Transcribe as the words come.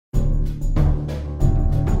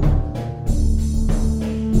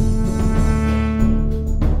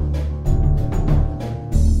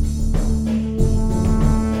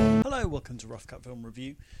Cut Film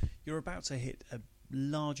Review. You're about to hit a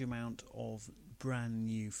large amount of brand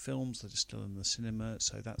new films that are still in the cinema,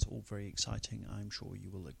 so that's all very exciting. I'm sure you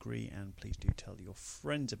will agree, and please do tell your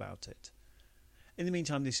friends about it. In the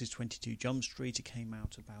meantime, this is 22 Jump Street. It came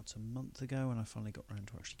out about a month ago, and I finally got around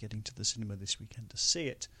to actually getting to the cinema this weekend to see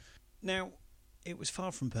it. Now, it was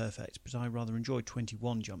far from perfect, but I rather enjoyed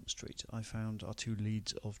 21 Jump Street. I found our two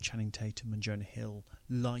leads of Channing Tatum and Jonah Hill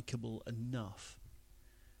likeable enough,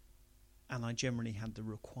 and I generally had the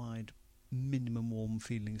required minimum warm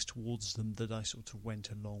feelings towards them that I sort of went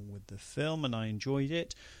along with the film, and I enjoyed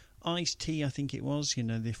it. Ice-T, I think it was,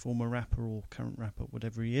 the former rapper or current rapper,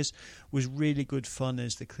 whatever he is, was really good fun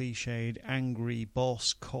as the cliched angry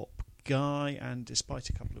boss cop guy, and despite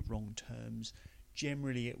a couple of wrong terms,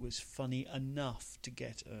 generally it was funny enough to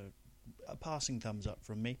get a passing thumbs up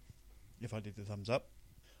from me, if I did the thumbs up.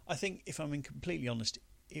 I think, if I'm being completely honest,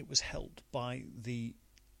 it was helped by the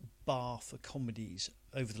bar for comedies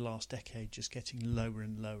over the last decade just getting lower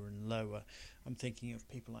and lower and lower. I'm thinking of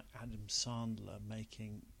people like Adam Sandler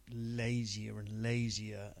making lazier and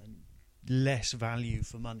lazier and less value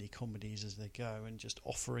for money comedies as they go, and just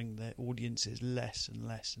offering their audiences less and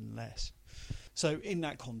less and less. So in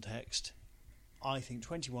that context, I think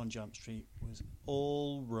 21 Jump Street was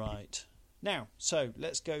all right. Now, so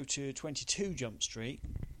let's go to 22 Jump Street.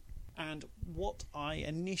 And what I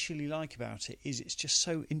initially like about it is it's just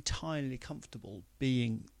so entirely comfortable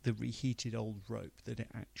being the reheated old rope that it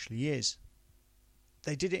actually is.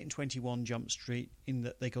 They did it in 21 Jump Street in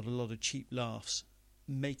that they got a lot of cheap laughs,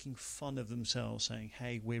 making fun of themselves, saying,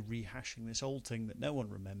 hey, we're rehashing this old thing that no one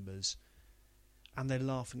remembers, and they're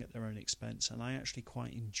laughing at their own expense, and I actually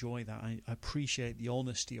quite enjoy that. I appreciate the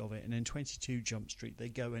honesty of it, and in 22 Jump Street they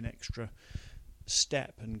go an extra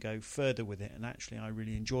step and go further with it, and actually I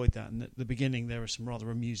really enjoyed that. And at the beginning there are some rather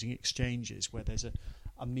amusing exchanges where there's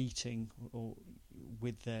a meeting or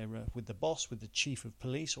with the boss, with the chief of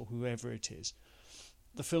police or whoever it is.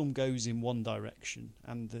 The film goes in one direction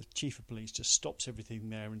and the chief of police just stops everything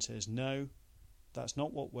there and says, no, that's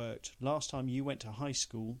not what worked. Last time you went to high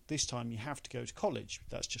school, this time you have to go to college.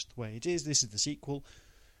 That's just the way it is. This is the sequel.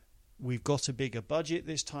 We've got a bigger budget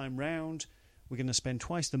this time round. We're going to spend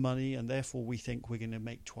twice the money, and therefore we think we're going to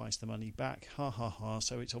make twice the money back. Ha ha ha.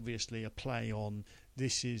 So it's obviously a play on,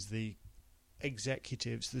 this is the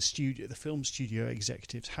executives, the film studio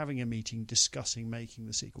executives having a meeting discussing making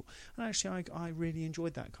the sequel. And actually I really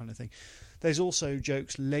enjoyed that kind of thing. There's also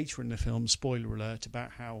jokes later in the film, spoiler alert,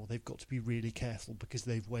 about how they've got to be really careful because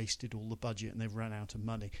they've wasted all the budget and they've run out of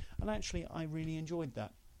money. And actually I really enjoyed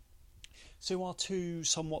that. So our two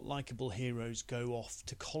somewhat likeable heroes go off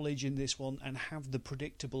to college in this one and have the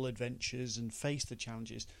predictable adventures and face the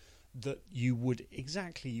challenges that you would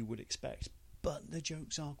expect. But the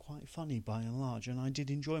jokes are quite funny by and large, and I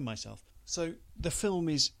did enjoy myself. So the film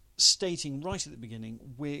is stating right at the beginning,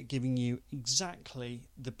 we're giving you exactly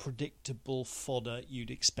the predictable fodder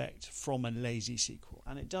you'd expect from a lazy sequel.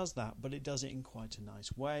 And it does that, but it does it in quite a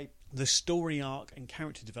nice way. The story arc and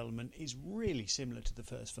character development is really similar to the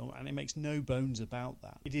first film, and it makes no bones about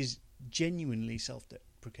that. It is genuinely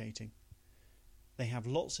self-deprecating. They have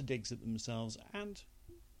lots of digs at themselves, and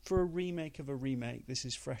for a remake of a remake, this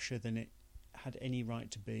is fresher than it had any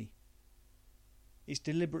right to be. It's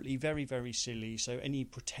deliberately very, very silly, so any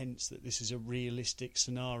pretense that this is a realistic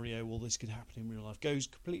scenario or this could happen in real life goes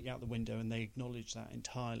completely out the window, and they acknowledge that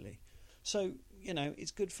entirely. So,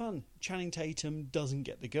 it's good fun. Channing Tatum doesn't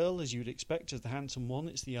get the girl, as you would expect, as the handsome one.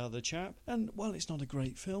 It's the other chap. And, well, it's not a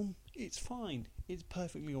great film. It's fine. It's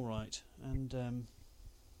perfectly alright. And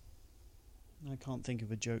I can't think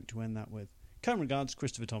of a joke to end that with. Kind regards,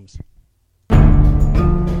 Christopher Thomas.